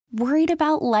Worried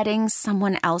about letting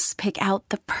someone else pick out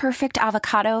the perfect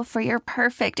avocado for your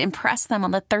perfect impress them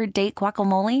on the third date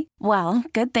guacamole? Well,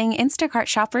 good thing Instacart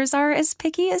shoppers are as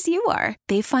picky as you are.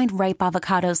 They find ripe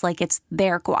avocados like it's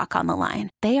their guac on the line.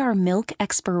 They are milk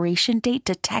expiration date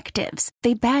detectives.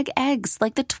 They bag eggs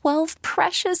like the 12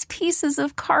 precious pieces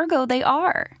of cargo they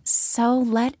are. So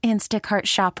let Instacart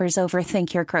shoppers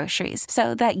overthink your groceries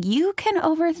so that you can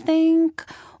overthink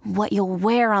what you'll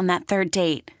wear on that third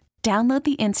date. Download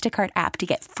the Instacart app to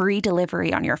get free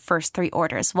delivery on your first 3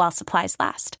 orders while supplies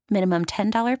last. Minimum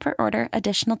 $10 per order.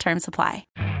 Additional terms apply.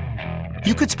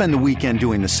 You could spend the weekend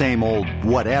doing the same old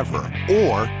whatever,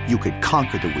 or you could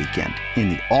conquer the weekend in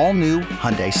the all-new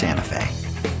Hyundai Santa Fe.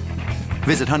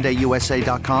 Visit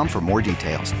HyundaiUSA.com for more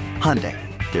details. Hyundai,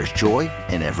 there's joy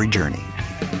in every journey.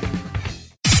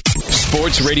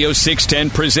 Sports Radio 610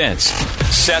 presents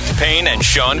Seth Payne and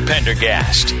Sean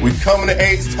Pendergast. We coming to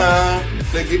H-Time.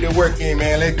 Let's get the work in,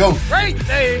 man. Let's go. Great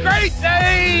day, great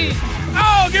day.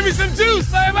 Oh, give me some juice,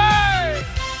 baby.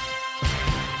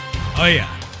 Oh,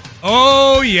 yeah.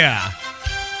 Oh, yeah.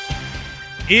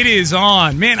 It is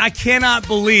on. Man, I cannot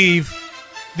believe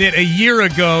that a year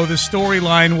ago the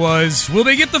storyline was, will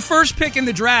they get the first pick in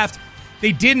the draft?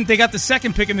 They didn't. They got the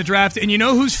second pick in the draft. And you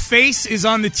know whose face is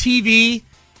on the TV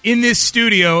in this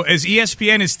studio as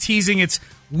ESPN is teasing its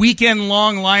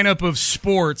weekend-long lineup of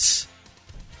sports?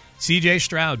 C.J.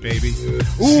 Stroud, baby. Ooh.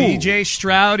 C.J.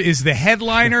 Stroud is the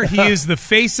headliner. He is the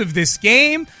face of this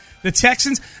game. The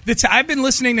Texans. I've been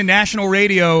listening to national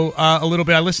radio a little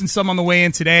bit. I listened some on the way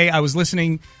in today. I was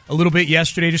listening a little bit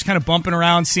yesterday, just kind of bumping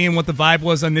around, seeing what the vibe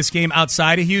was on this game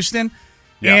outside of Houston.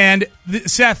 Yep. And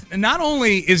Seth, not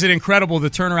only is it incredible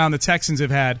the turnaround the Texans have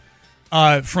had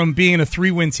from being a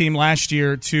 3-win team last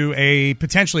year to a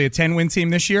potentially a 10-win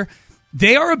team this year,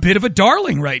 they are a bit of a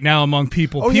darling right now among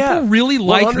people. People really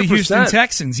like 100%. The Houston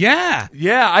Texans. Yeah.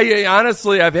 Yeah, I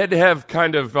honestly, I've had to have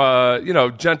kind of,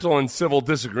 gentle and civil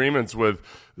disagreements with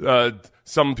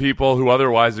some people who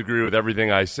otherwise agree with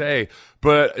everything I say.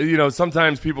 But,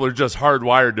 sometimes people are just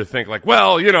hardwired to think like,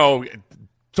 well,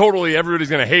 totally everybody's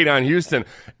going to hate on Houston.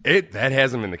 That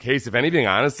hasn't been the case. If anything,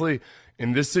 honestly,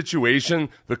 in this situation,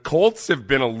 the Colts have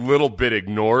been a little bit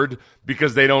ignored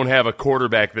because they don't have a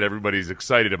quarterback that everybody's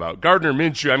excited about. Gardner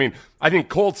Minshew, I think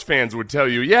Colts fans would tell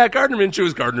you, yeah, Gardner Minshew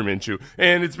is Gardner Minshew.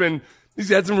 And he's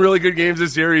had some really good games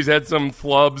this year. He's had some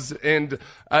flubs. And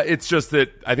it's just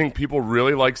that I think people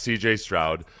really like C.J.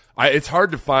 Stroud. It's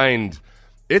hard to find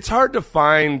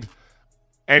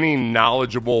any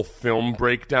knowledgeable film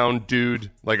breakdown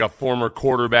dude, like a former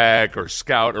quarterback or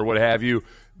scout or what have you,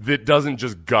 that doesn't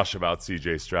just gush about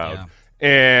C.J. Stroud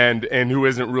and who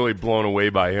isn't really blown away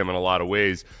by him in a lot of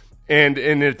ways. And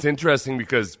it's interesting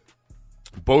because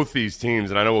both these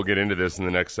teams, and I know we'll get into this in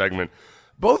the next segment,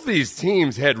 both these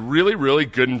teams had really, really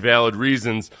good and valid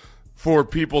reasons for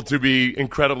people to be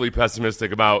incredibly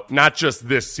pessimistic about not just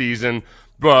this season,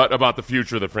 but about the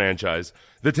future of the franchise.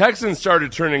 The Texans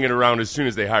started turning it around as soon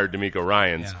as they hired DeMeco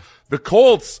Ryans. Yeah. The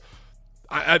Colts,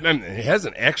 it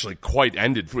hasn't actually quite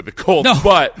ended with the Colts,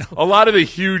 but a lot of the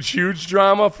huge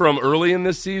drama from early in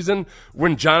this season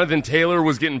when Jonathan Taylor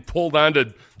was getting pulled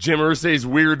onto Jim Irsay's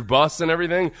weird bus and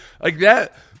everything, like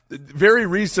that, very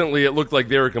recently it looked like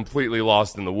they were completely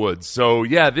lost in the woods. So,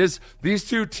 yeah, these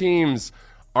two teams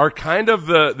are kind of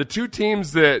the two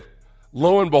teams that,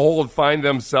 lo and behold, find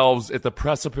themselves at the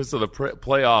precipice of the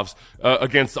playoffs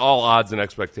against all odds and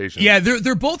expectations. Yeah,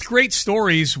 they're both great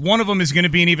stories. One of them is going to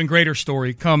be an even greater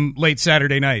story come late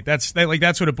Saturday night. That's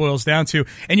what it boils down to.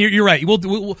 And you're right.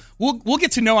 We'll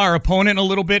get to know our opponent a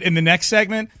little bit in the next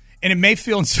segment, and it may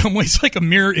feel in some ways like a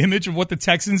mirror image of what the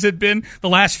Texans had been the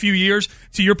last few years.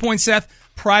 To your point, Seth,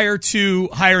 prior to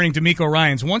hiring DeMeco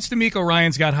Ryans, once DeMeco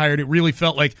Ryans got hired, it really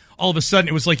felt like all of a sudden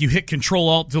it was like you hit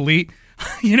Control-Alt-Delete.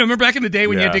 Remember back in the day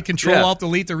when you had to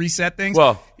Control-Alt-Delete to reset things?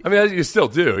 Well, you still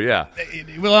do, yeah.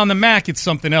 Well, on the Mac, it's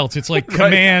something else. It's like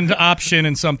Command, Option,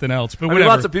 and something else. But whatever.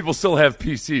 Lots of people still have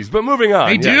PCs. But moving on.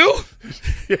 They do?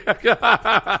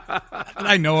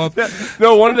 I know of.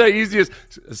 No, one of the easiest.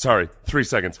 Sorry, 3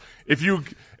 seconds.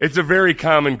 It's a very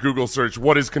common Google search.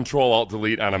 What is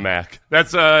Control-Alt-Delete on a Mac?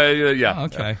 That's yeah. Oh,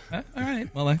 okay. All right.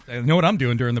 Well, I know what I'm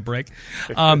doing during the break.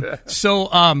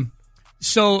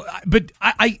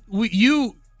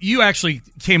 You actually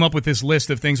came up with this list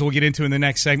of things we'll get into in the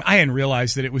next segment. I hadn't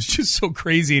realized that it was just so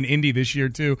crazy in Indy this year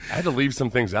too. I had to leave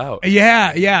some things out.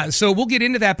 Yeah. So we'll get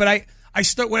into that. But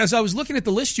as I was looking at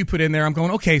the list you put in there, I'm going,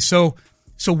 okay, so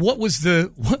what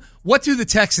do the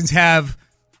Texans have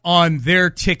on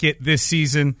their ticket this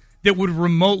season that would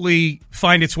remotely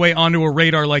find its way onto a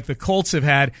radar like the Colts have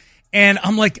had? And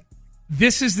I'm like,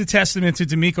 this is the testament to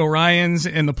D'Amico Ryans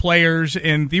and the players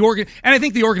and and I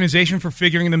think the organization for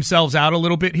figuring themselves out a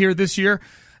little bit here this year.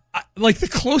 Like, the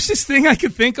closest thing I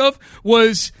could think of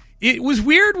was it was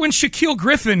weird when Shaquille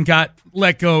Griffin got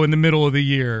let go in the middle of the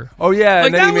year. Oh, yeah. Like,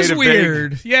 and then that was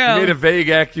weird. He made a vague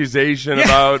accusation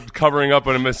about covering up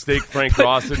on a mistake Frank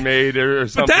Ross had made or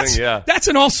something. But that's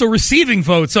an also receiving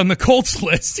votes on the Colts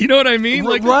list. You know what I mean?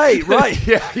 Like, right.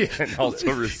 Yeah. And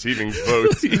also receiving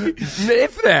votes.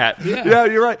 If that. Yeah,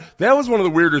 you're right. That was one of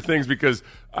the weirder things because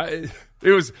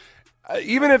it was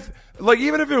even if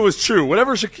it was true,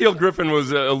 whatever Shaquille Griffin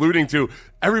was alluding to,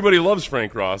 everybody loves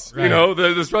Frank Ross. Right. You know,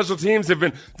 the special teams have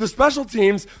been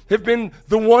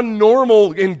the one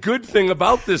normal and good thing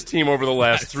about this team over the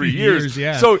last 3 years.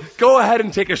 Yeah. So go ahead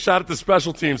and take a shot at the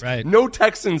special teams. Right. No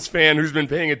Texans fan who's been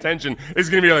paying attention is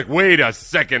going to be like, wait a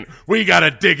second, we got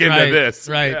to dig into this.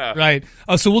 Right.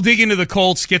 So we'll dig into the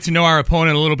Colts, get to know our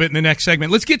opponent a little bit in the next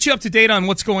segment. Let's get you up to date on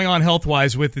what's going on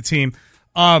health-wise with the team.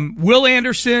 Will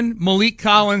Anderson, Malik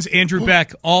Collins, Andrew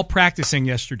Beck, all practicing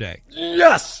yesterday.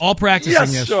 Yes. All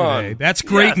practicing yesterday. Sean. That's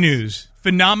great news.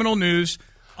 Phenomenal news.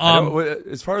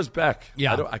 As far as Beck,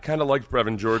 I kind of liked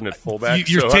Brevin Jordan at fullback.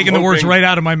 You're taking the words right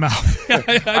out of my mouth.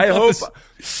 I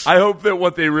hope that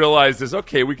what they realized is,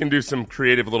 okay, we can do some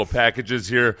creative little packages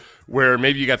here where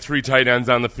maybe you got 3 tight ends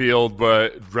on the field,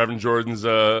 but Brevin Jordan's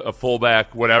a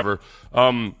fullback, whatever.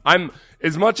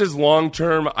 As much as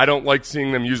long-term, I don't like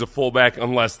seeing them use a fullback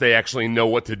unless they actually know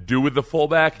what to do with the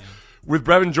fullback. Yeah. With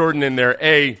Brevin Jordan in there,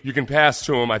 A, you can pass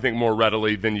to him, I think, more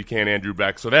readily than you can Andrew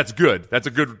Beck. So that's good. That's a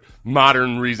good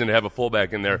modern reason to have a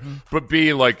fullback in there. Mm-hmm. But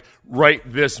B, like, right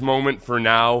this moment for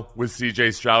now, with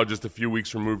C.J. Stroud just a few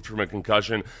weeks removed from a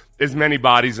concussion, as many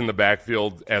bodies in the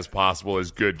backfield as possible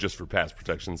is good just for pass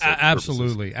protection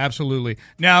purposes. Absolutely.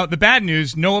 Now, the bad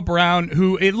news, Noah Brown,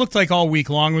 who it looked like all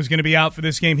week long was going to be out for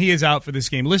this game, he is out for this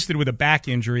game, listed with a back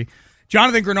injury.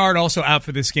 Jonathan Greenard also out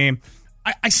for this game.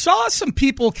 I saw some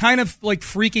people kind of like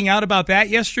freaking out about that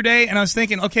yesterday, and I was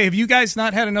thinking, okay, have you guys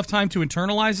not had enough time to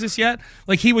internalize this yet?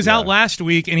 Like, he was out last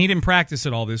week, and he didn't practice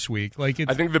at all this week. Like,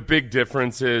 I think the big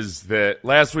difference is that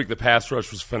last week the pass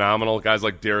rush was phenomenal. Guys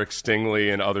like Derek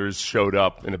Stingley and others showed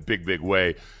up in a big, big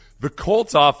way. The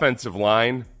Colts offensive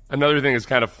line, another thing has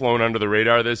kind of flown under the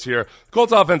radar this year. The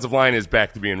Colts offensive line is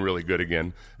back to being really good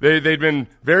again. They'd been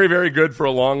very, very good for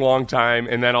a long, long time,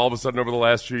 and then all of a sudden over the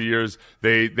last few years,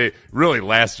 they really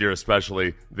last year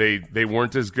especially, they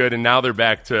weren't as good, and now they're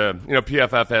back to,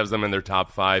 PFF has them in their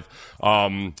top 5.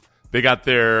 They got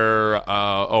their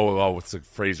what's the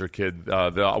Fraser kid?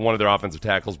 One of their offensive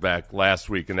tackles back last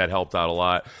week, and that helped out a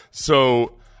lot.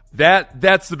 So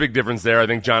that's the big difference there. I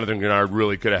think Jonathan Greenard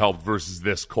really could have helped versus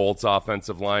this Colts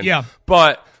offensive line. Yeah,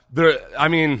 but the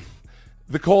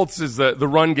Colts is the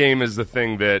run game is the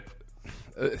thing that.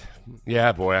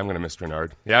 I'm going to miss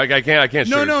Greenard. Yeah, I can't.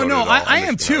 No. I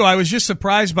am too. I was just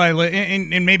surprised by,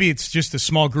 and maybe it's just a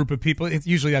small group of people.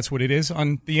 Usually that's what it is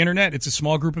on the internet. It's a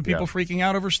small group of people freaking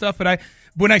out over stuff. But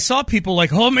when I saw people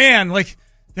like, oh man, like,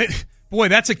 boy,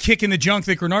 that's a kick in the junk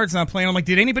that Greenard's not playing. I'm like,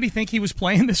 did anybody think he was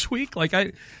playing this week? Like, yeah.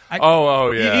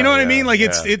 You know what I mean? Like,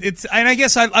 it's, and I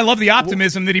guess I love the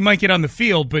optimism that he might get on the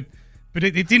field, but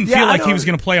it didn't feel like he was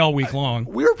going to play all week long.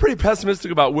 We were pretty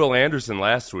pessimistic about Will Anderson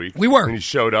last week. We were. When he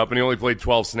showed up, and he only played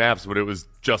 12 snaps, but it was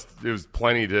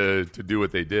plenty to do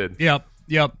what they did. Yep.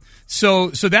 So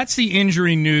that's the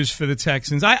injury news for the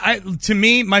Texans. To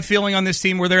me, my feeling on this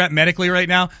team, where they're at medically right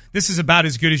now, this is about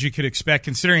as good as you could expect,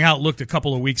 considering how it looked a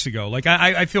couple of weeks ago. Like,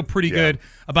 I feel pretty good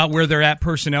about where they're at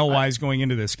personnel-wise going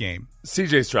into this game.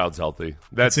 C.J. Stroud's healthy.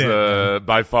 That's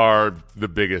by far the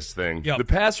biggest thing. Yep. The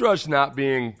pass rush not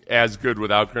being as good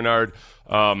without Greenard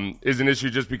is an issue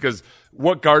just because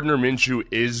what Gardner Minshew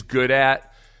is good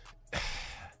at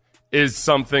is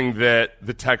something that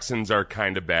the Texans are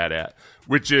kind of bad at,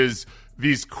 which is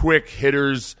these quick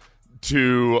hitters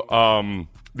to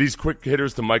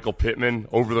Michael Pittman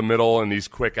over the middle and these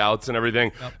quick outs and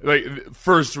everything. Yep. Like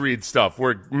first read stuff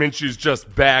where Minshew's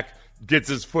just back, gets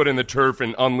his foot in the turf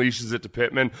and unleashes it to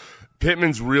Pittman.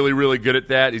 Pittman's really, really good at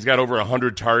that. He's got over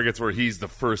 100 targets where he's the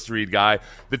first read guy.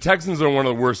 The Texans are one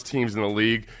of the worst teams in the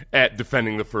league at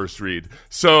defending the first read.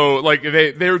 So, like,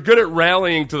 they're good at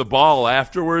rallying to the ball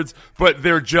afterwards, but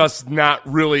they're just not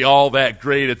really all that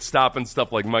great at stopping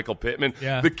stuff like Michael Pittman.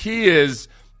 Yeah. The key is,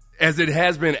 as it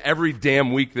has been every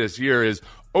damn week this year, is,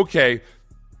 okay,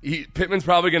 Pittman's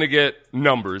probably going to get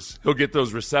numbers. He'll get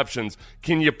those receptions.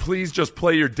 Can you please just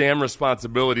play your damn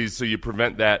responsibilities so you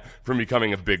prevent that from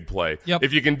becoming a big play? Yep.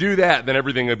 If you can do that, then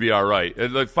everything will be all right.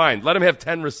 Like, fine, let him have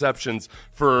 10 receptions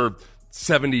for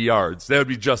 70 yards. That would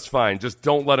be just fine. Just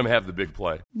don't let him have the big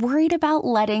play. Worried about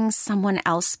letting someone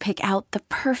else pick out the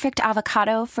perfect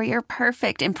avocado for your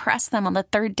perfect impress them on the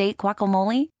third date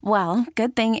guacamole? Well,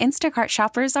 good thing Instacart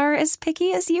shoppers are as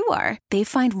picky as you are. They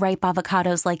find ripe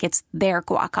avocados like it's their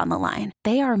guac on the line.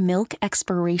 They are milk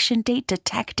expiration date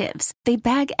detectives. They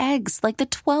bag eggs like the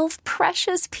 12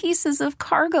 precious pieces of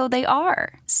cargo they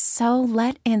are. So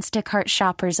let Instacart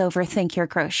shoppers overthink your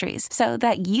groceries so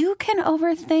that you can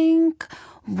overthink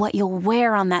what you'll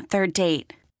wear on that third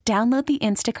date. Download the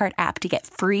Instacart app to get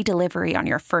free delivery on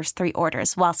your first 3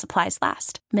 orders while supplies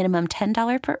last. Minimum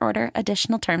 $10 per order.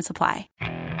 Additional terms apply.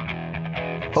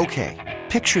 Okay,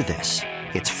 picture this.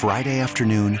 It's Friday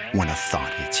afternoon when a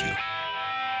thought hits you.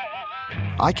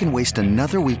 I can waste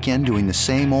another weekend doing the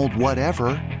same old whatever,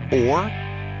 or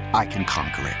I can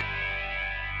conquer it.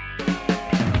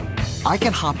 I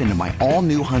can hop into my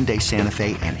all-new Hyundai Santa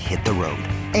Fe and hit the road.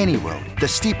 Any road. The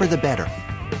steeper, the better.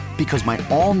 Because my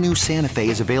all-new Santa Fe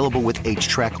is available with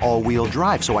H-Track all-wheel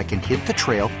drive, so I can hit the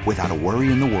trail without a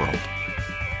worry in the world.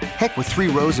 Heck, with 3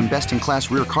 rows and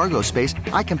best-in-class rear cargo space,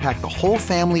 I can pack the whole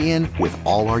family in with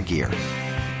all our gear.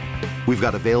 We've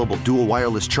got available dual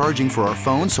wireless charging for our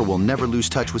phones, so we'll never lose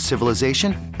touch with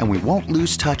civilization, and we won't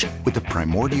lose touch with the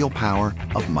primordial power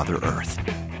of Mother Earth.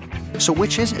 So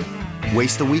which is it?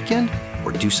 Waste the weekend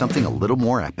or do something a little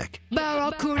more epic?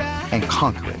 And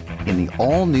conquer it in the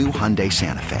all-new Hyundai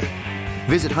Santa Fe.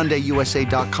 Visit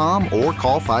HyundaiUSA.com or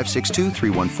call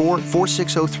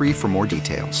 562-314-4603 for more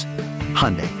details.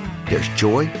 Hyundai, there's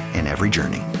joy in every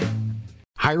journey.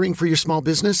 Hiring for your small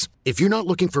business? If you're not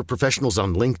looking for professionals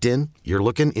on LinkedIn, you're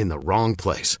looking in the wrong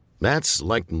place. That's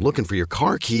like looking for your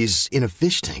car keys in a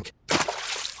fish tank.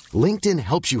 LinkedIn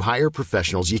helps you hire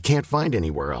professionals you can't find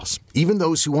anywhere else, even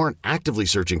those who aren't actively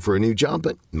searching for a new job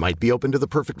but might be open to the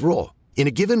perfect role. In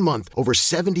a given month, over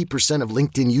 70% of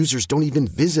LinkedIn users don't even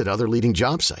visit other leading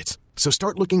job sites. So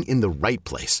start looking in the right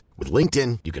place. With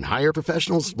LinkedIn, you can hire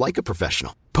professionals like a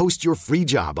professional. Post your free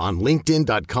job on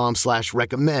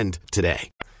linkedin.com/recommend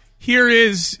today. Here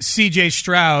is C.J.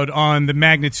 Stroud on the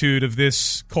magnitude of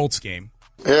this Colts game.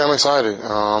 Yeah, I'm excited.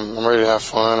 I'm ready to have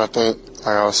fun. I think, like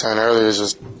I was saying earlier, it's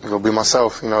just go be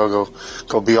myself, go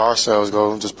be ourselves,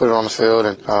 go just put it on the field,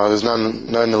 and there's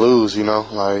nothing to lose,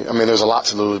 Like, I mean, there's a lot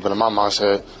to lose, but in my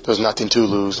mindset, there's nothing to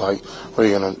lose. Like, what are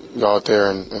you gonna go out there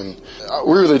and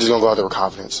we're really just gonna go out there with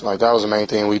confidence. Like, that was the main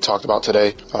thing we talked about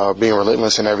today, being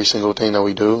relentless in every single thing that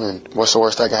we do, and what's the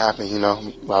worst that can happen,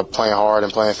 by playing hard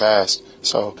and playing fast.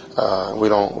 So we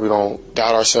don't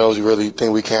doubt ourselves. We really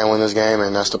think we can win this game,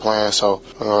 and that's the plan. So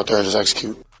we're going to go out there and just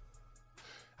execute.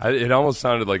 It almost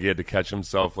sounded like he had to catch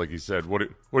himself, like he said, what do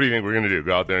you think we're going to do?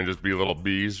 Go out there and just be little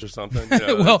bees or something?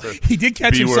 Well, he did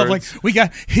catch himself. Words.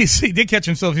 He did catch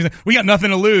himself. He's like, we got nothing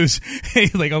to lose.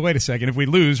 He's like, oh, wait a second. If we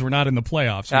lose, we're not in the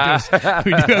playoffs.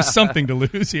 We do have something to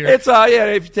lose here. It's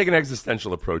if you take an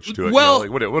existential approach to it. Well,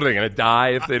 what are they going to die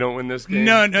if they don't win this game?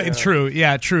 No, true.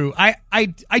 Yeah, true. I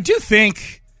do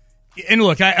think. And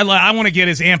look, I want to get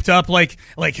as amped up like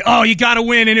oh, you got to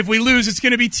win, and if we lose, it's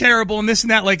going to be terrible, and this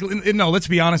and that. Like, no, let's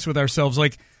be honest with ourselves.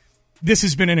 Like, this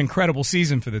has been an incredible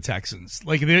season for the Texans.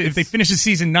 Like, if they finish the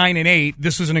season 9-8,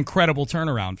 this was an incredible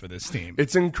turnaround for this team.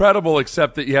 It's incredible,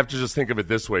 except that you have to just think of it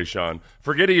this way, Sean.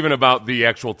 Forget even about the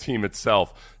actual team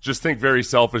itself. Just think very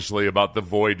selfishly about the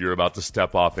void you're about to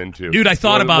step off into. Dude, I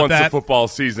thought about that. Once the football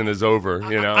season is over,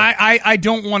 I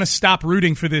don't want to stop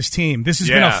rooting for this team. This has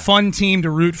been a fun team to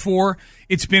root for.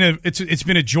 It's been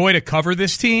a joy to cover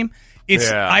this team.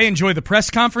 I enjoy the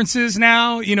press conferences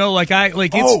now. I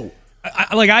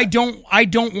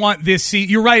don't want this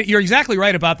season. You're right. You're exactly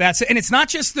right about that. And it's not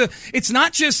just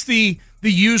the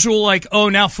usual like, oh,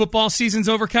 now football season's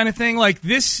over kind of thing. Like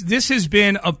this has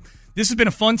been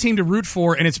a fun team to root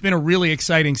for, and it's been a really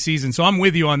exciting season. So I'm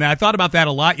with you on that. I thought about that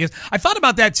a lot. Yes, I thought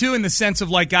about that too in the sense of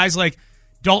like guys like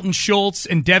Dalton Schultz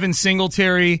and Devin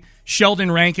Singletary,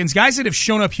 Sheldon Rankins, guys that have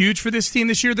shown up huge for this team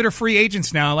this year that are free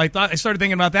agents now. I started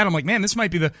thinking about that. I'm like, man, this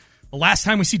might be the last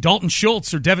time we see Dalton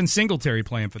Schultz or Devin Singletary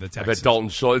playing for the Texans. I bet Dalton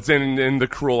Schultz, and the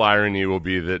cruel irony will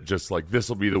be that just like this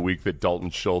will be the week that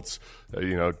Dalton Schultz,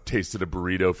 tasted a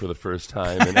burrito for the first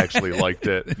time and actually liked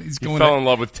it. He fell in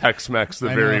love with Tex-Mex the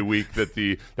very week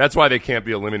that that's why they can't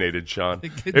be eliminated, Sean.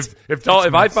 If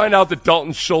I find out that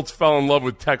Dalton Schultz fell in love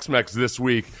with Tex-Mex this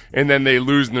week and then they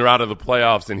lose and they're out of the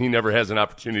playoffs and he never has an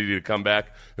opportunity to come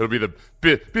back, it'll be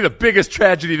the biggest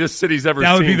tragedy this city's ever seen.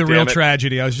 That would be the real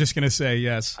tragedy. I was just going to say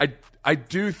yes. I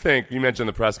do think, you mentioned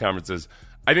the press conferences,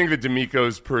 I think that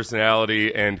D'Amico's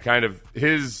personality and kind of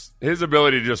his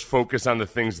ability to just focus on the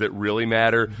things that really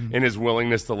matter and his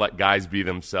willingness to let guys be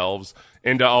themselves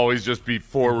and to always just be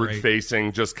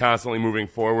forward-facing, just constantly moving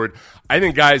forward. I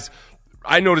think guys,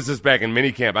 I noticed this back in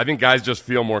minicamp, I think guys just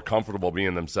feel more comfortable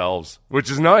being themselves,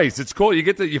 which is nice. It's cool.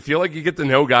 You feel like you get to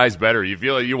know guys better. You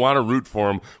feel like you want to root for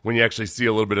them when you actually see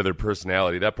a little bit of their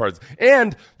personality. That part's,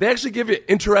 and they actually give you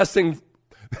interesting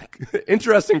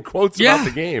quotes about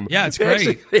the game. Yeah, it's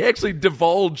great. They actually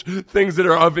divulge things that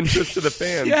are of interest to the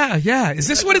fans. Yeah. Is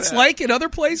this what it's like in other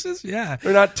places? Yeah.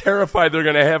 They're not terrified they're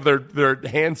going to have their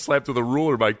hand slapped with a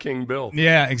ruler by King Bill.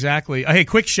 Yeah, exactly. Hey,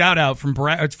 quick shout out from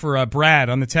Brad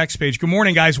on the text page. Good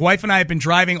morning, guys. Wife and I have been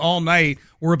driving all night.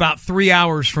 We're about 3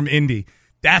 hours from Indy.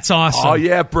 That's awesome. Oh,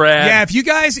 yeah, Brad. Yeah,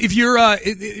 if you're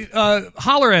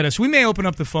holler at us. We may open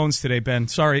up the phones today, Ben.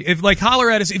 Sorry. Holler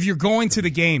at us. If you're going to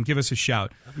the game, give us a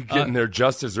shout. I'll be getting there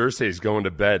just as Irsay's going to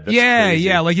bed. That's crazy.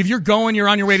 Yeah. Like if you're on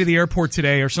your way to the airport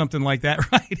today or something like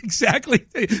that, right? Exactly.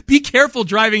 Be careful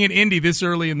driving in Indy this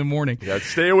early in the morning. Yeah,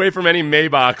 stay away from any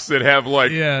Maybachs that have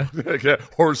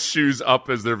horseshoes up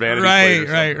as their vanity plate.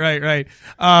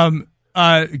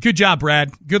 Right. Good job,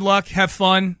 Brad. Good luck. Have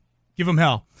fun. Give them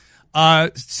hell.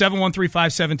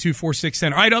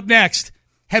 713-572-4610. All right, up next,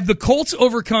 have the Colts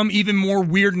overcome even more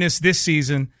weirdness this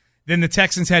season than the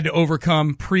Texans had to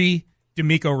overcome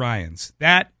pre-D'Amico Ryans?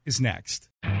 That is next.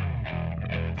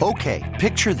 Okay,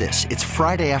 picture this. It's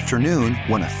Friday afternoon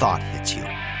when a thought hits you.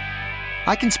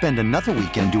 I can spend another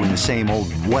weekend doing the same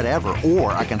old whatever,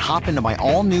 or I can hop into my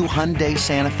all-new Hyundai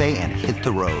Santa Fe and hit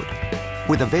the road.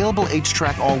 With available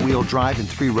H-Track all-wheel drive and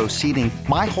 3-row seating,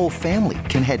 my whole family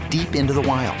can head deep into the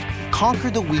wild.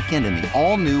 Conquer the weekend in the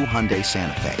all-new Hyundai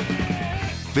Santa Fe.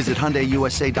 Visit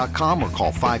HyundaiUSA.com or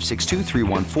call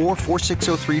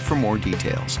 562-314-4603 for more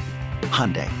details.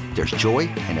 Hyundai, there's joy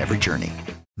in every journey.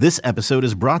 This episode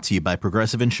is brought to you by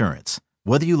Progressive Insurance.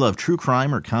 Whether you love true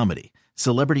crime or comedy,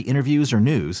 celebrity interviews or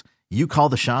news, you call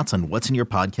the shots on what's in your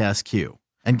podcast queue.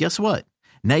 And guess what?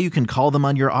 Now you can call them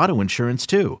on your auto insurance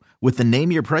too with the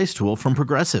Name Your Price tool from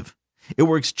Progressive. It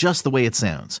works just the way it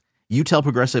sounds. You tell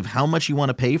Progressive how much you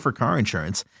want to pay for car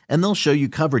insurance, and they'll show you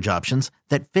coverage options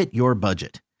that fit your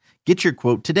budget. Get your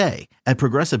quote today at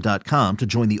Progressive.com to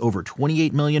join the over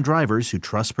 28 million drivers who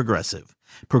trust Progressive.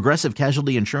 Progressive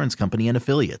Casualty Insurance Company and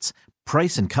Affiliates.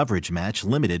 Price and coverage match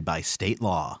limited by state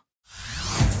law.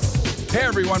 Hey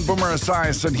everyone, Boomer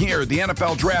Esiason here. The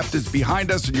NFL Draft is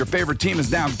behind us and your favorite team is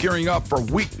now gearing up for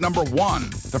week number 1.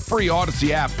 The free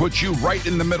Odyssey app puts you right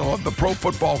in the middle of the pro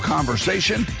football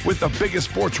conversation with the biggest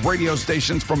sports radio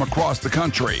stations from across the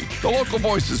country. The local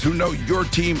voices who know your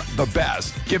team the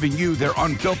best, giving you their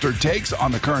unfiltered takes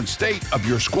on the current state of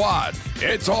your squad.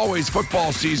 It's always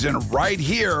football season right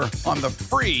here on the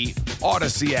free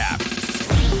Odyssey app.